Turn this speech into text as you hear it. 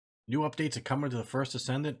New updates are coming to the First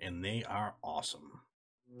Descendant, and they are awesome.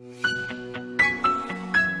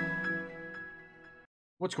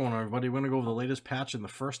 What's going on, everybody? We're going to go over the latest patch in the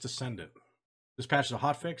First Descendant. This patch is a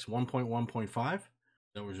Hotfix 1.1.5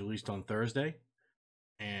 that was released on Thursday.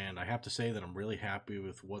 And I have to say that I'm really happy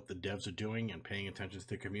with what the devs are doing and paying attention to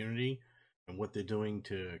the community and what they're doing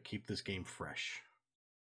to keep this game fresh.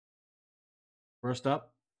 First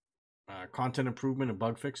up, content improvement and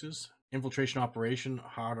bug fixes. Infiltration operation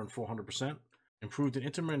hard on 400%. Improved an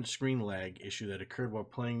intermittent screen lag issue that occurred while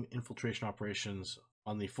playing infiltration operations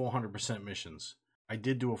on the 400% missions. I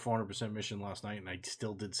did do a 400% mission last night and I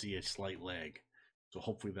still did see a slight lag. So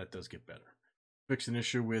hopefully that does get better. Fixed an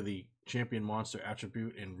issue where the champion monster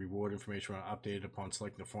attribute and reward information were updated upon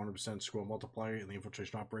selecting the 400% score multiplier in the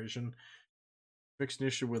infiltration operation. Fixed an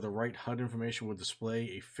issue where the right HUD information would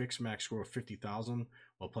display a fixed max score of 50,000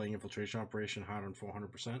 while playing infiltration operation hard on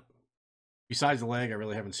 400%. Besides the lag, I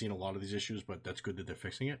really haven't seen a lot of these issues, but that's good that they're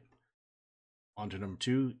fixing it. On to number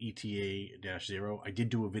 2, ETA-0. I did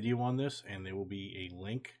do a video on this, and there will be a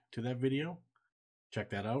link to that video. Check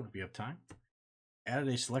that out if you have time. Added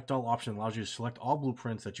a select all option, allows you to select all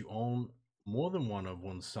blueprints that you own more than one of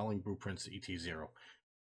when selling blueprints to ET0.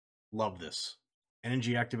 Love this.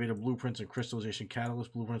 Energy activated blueprints and crystallization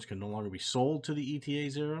catalyst blueprints can no longer be sold to the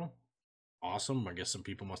ETA0. Awesome. I guess some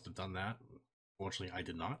people must have done that. Fortunately, I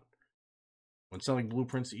did not. When selling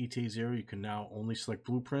blueprints to ETA0, you can now only select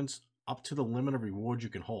blueprints up to the limit of rewards you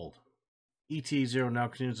can hold. ETA0 now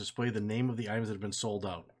continues to display the name of the items that have been sold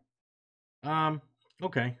out.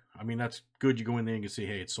 Okay. I mean, that's good. You go in there and you can see,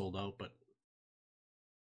 hey, it's sold out, but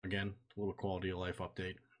again, a little quality of life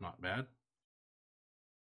update. Not bad.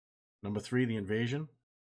 Number 3, the invasion.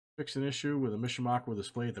 Fixed an issue where the mission marker will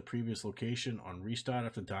display at the previous location on restart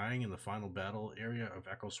after dying in the final battle area of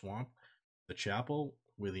Echo Swamp, the chapel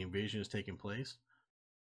where the invasion is taking place.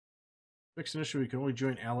 Fixed an issue where you can only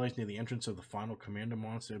join allies near the entrance of the final commander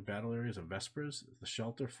monster battle areas of Vespers, the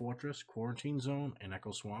shelter, fortress, quarantine zone, and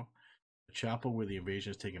Echo Swamp. The chapel where the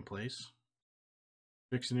invasion is taking place.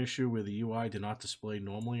 Fix an issue where the UI did not display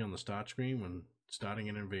normally on the start screen when starting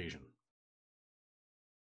an invasion.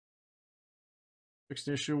 Fix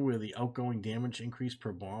an issue where the outgoing damage increase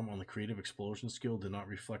per bomb on the creative explosion skill did not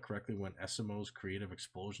reflect correctly when SMO's creative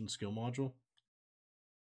explosion skill module.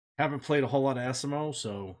 Haven't played a whole lot of SMO,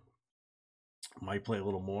 so might play a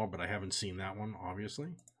little more, but I haven't seen that one, obviously.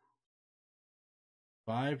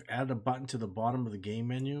 5, added a button to the bottom of the game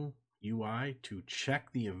menu UI to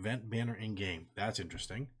check the event banner in-game. That's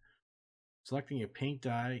interesting. Selecting a paint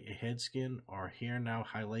dye, a head skin, or hair now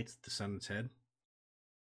highlights the Descendant's head.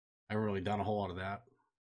 I haven't really done a whole lot of that.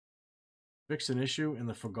 Fixed an issue in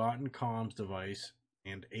the Forgotten Comms device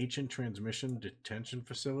and Ancient Transmission Detention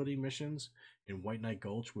Facility missions in White Knight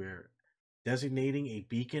Gulch where designating a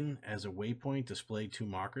beacon as a waypoint displayed 2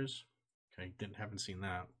 markers. Okay, haven't seen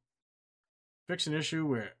that. Fix an issue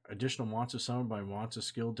where additional monsters summoned by monster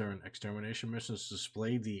skill during extermination missions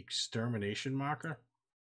displayed the extermination marker.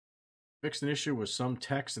 Fixed an issue where some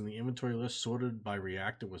text in the inventory list sorted by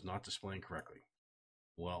Reactor was not displaying correctly.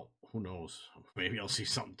 Well, who knows? Maybe I'll see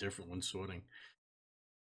something different when sorting.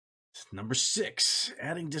 Number 6,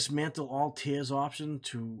 adding dismantle all tiers option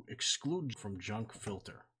to exclude from junk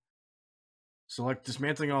filter. Select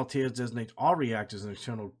dismantling all tiers designates all reactors and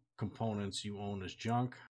external components you own as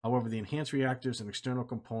junk. However, the enhanced reactors and external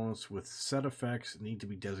components with set effects need to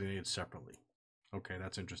be designated separately. Okay,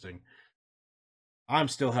 that's interesting. I'm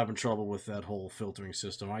still having trouble with that whole filtering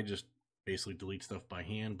system. I just basically delete stuff by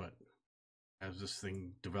hand, but as this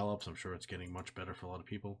thing develops, I'm sure it's getting much better for a lot of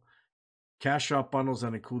people. Cash shop bundles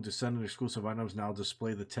that include Descendant exclusive items now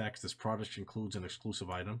display the text. This product includes an exclusive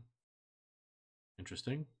item.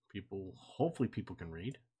 Interesting. Hopefully people can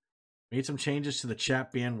read. Made some changes to the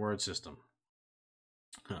chat ban word system.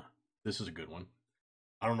 This is a good one.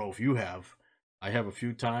 I don't know if you have. I have a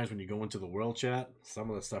few times when you go into the world chat. Some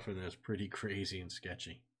of the stuff in there is pretty crazy and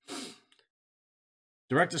sketchy.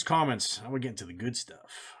 Director's comments. Now we're getting to the good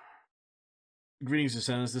stuff. Greetings,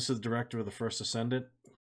 Descendants. This is the director of the First Descendant.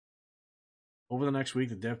 Over the next week,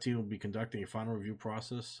 the dev team will be conducting a final review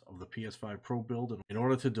process of the PS5 Pro build in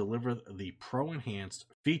order to deliver the Pro Enhanced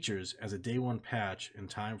features as a day 1 patch in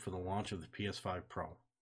time for the launch of the PS5 Pro.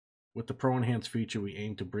 With the Pro Enhanced feature, we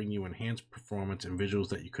aim to bring you enhanced performance and visuals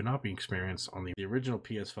that you could not be experienced on the original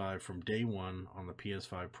PS5 from day 1 on the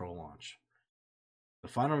PS5 Pro launch. The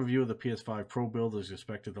final review of the PS5 Pro build is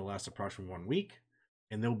expected to last approximately 1 week,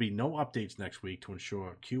 and there will be no updates next week to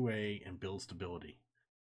ensure QA and build stability.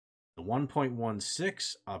 The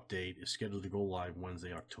 1.16 update is scheduled to go live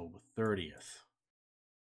Wednesday, October 30th.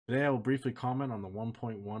 Today I will briefly comment on the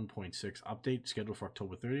 1.1.6 update scheduled for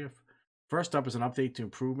October 30th. First up is an update to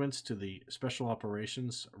improvements to the Special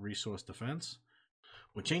Operations Resource Defense.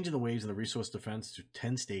 We're changing the waves in the Resource Defense to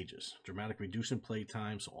 10 stages, dramatically reducing play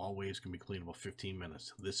time so all waves can be cleared in about 15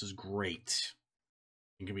 minutes. This is great.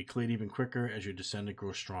 It can be cleared even quicker as your Descendant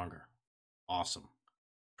grows stronger. Awesome.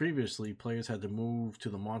 Previously, players had to move to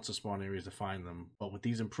the monster spawn areas to find them, but with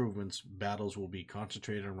these improvements, battles will be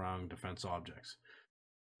concentrated around defense objects.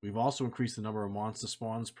 We've also increased the number of monster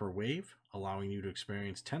spawns per wave, allowing you to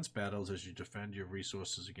experience tense battles as you defend your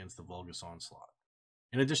resources against the Vulgus onslaught.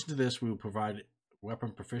 In addition to this, we will provide Weapon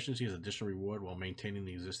Proficiency as additional reward while maintaining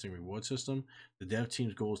the existing reward system. The dev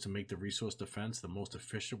team's goal is to make the Resource Defense the most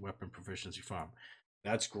efficient Weapon Proficiency farm.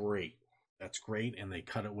 That's great. That's great, and they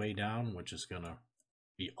cut it way down, which is going to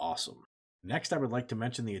be awesome. Next, I would like to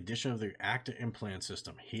mention the addition of the Reactor Implant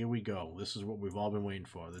system. Here we go. This is what we've all been waiting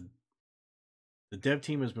for. The dev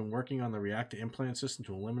team has been working on the Reactor Implant system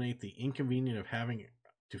to eliminate the inconvenience of having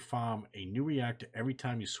to farm a new reactor every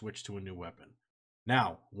time you switch to a new weapon.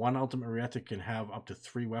 Now, one Ultimate Reactor can have up to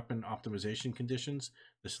 3 weapon optimization conditions.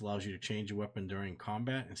 This allows you to change your weapon during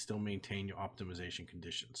combat and still maintain your optimization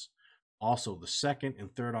conditions. Also, the second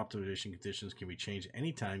and third optimization conditions can be changed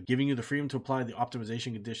anytime, giving you the freedom to apply the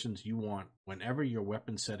optimization conditions you want whenever your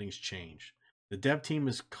weapon settings change. The dev team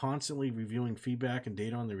is constantly reviewing feedback and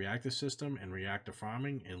data on the reactor system and reactor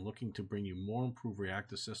farming and looking to bring you more improved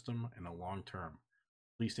reactor system in the long term.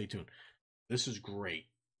 Please stay tuned. This is great.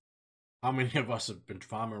 How many of us have been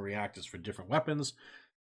farming reactors for different weapons,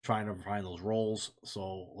 trying to find those roles?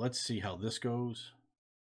 So let's see how this goes.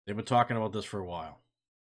 They've been talking about this for a while.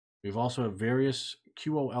 We've also had various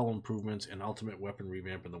QOL improvements and ultimate weapon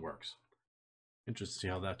revamp in the works. Interesting to see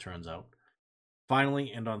how that turns out.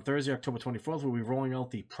 Finally, and on Thursday, October 24th, we'll be rolling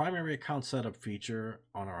out the primary account setup feature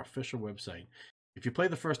on our official website. If you play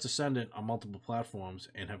the First Descendant on multiple platforms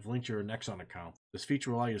and have linked your Nexon account, this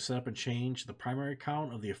feature will allow you to set up and change the primary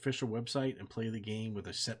account of the official website and play the game with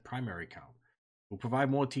a set primary account. We'll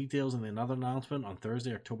provide more details in another announcement on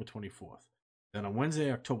Thursday, October 24th. Then on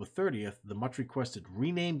Wednesday, October 30th, the much requested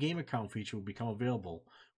Rename Game Account feature will become available,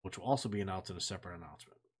 which will also be announced in a separate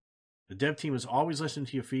announcement. The dev team is always listening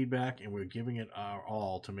to your feedback, and we're giving it our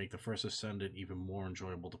all to make the First Descendant even more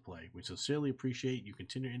enjoyable to play. We sincerely appreciate your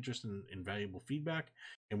continued interest in valuable feedback,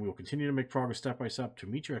 and we will continue to make progress step by step to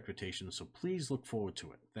meet your expectations, so please look forward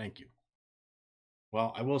to it. Thank you.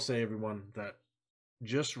 Well, I will say, everyone, that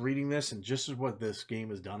just reading this and just as what this game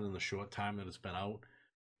has done in the short time that it's been out,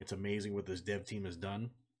 it's amazing what this dev team has done.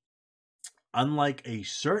 Unlike a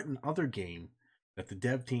certain other game that the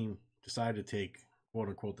dev team decided to take, quote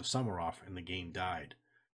unquote, the summer off and the game died.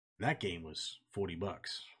 And that game was $40.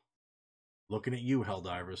 Looking at you,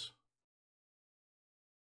 Helldivers.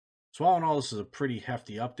 So all in all, this is a pretty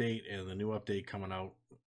hefty update, and the new update coming out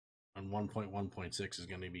on 1.1.6 is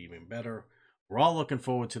going to be even better. We're all looking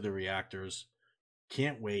forward to the reactors.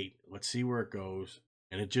 Can't wait. Let's see where it goes.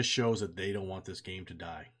 And it just shows that they don't want this game to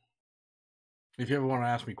die. If you ever want to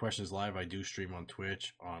ask me questions live, I do stream on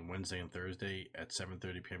Twitch on Wednesday and Thursday at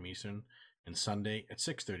 7:30 p.m. Eastern and Sunday at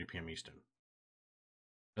 6:30 p.m. Eastern.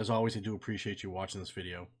 As always, I do appreciate you watching this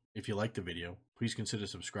video. If you liked the video, please consider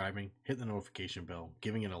subscribing, hit the notification bell,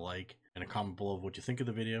 giving it a like, and a comment below of what you think of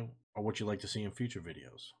the video or what you'd like to see in future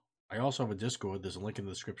videos. I also have a Discord. There's a link in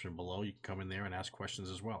the description below. You can come in there and ask questions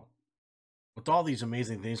as well. With all these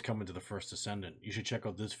amazing things coming to the First Descendant, you should check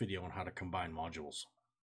out this video on how to combine modules.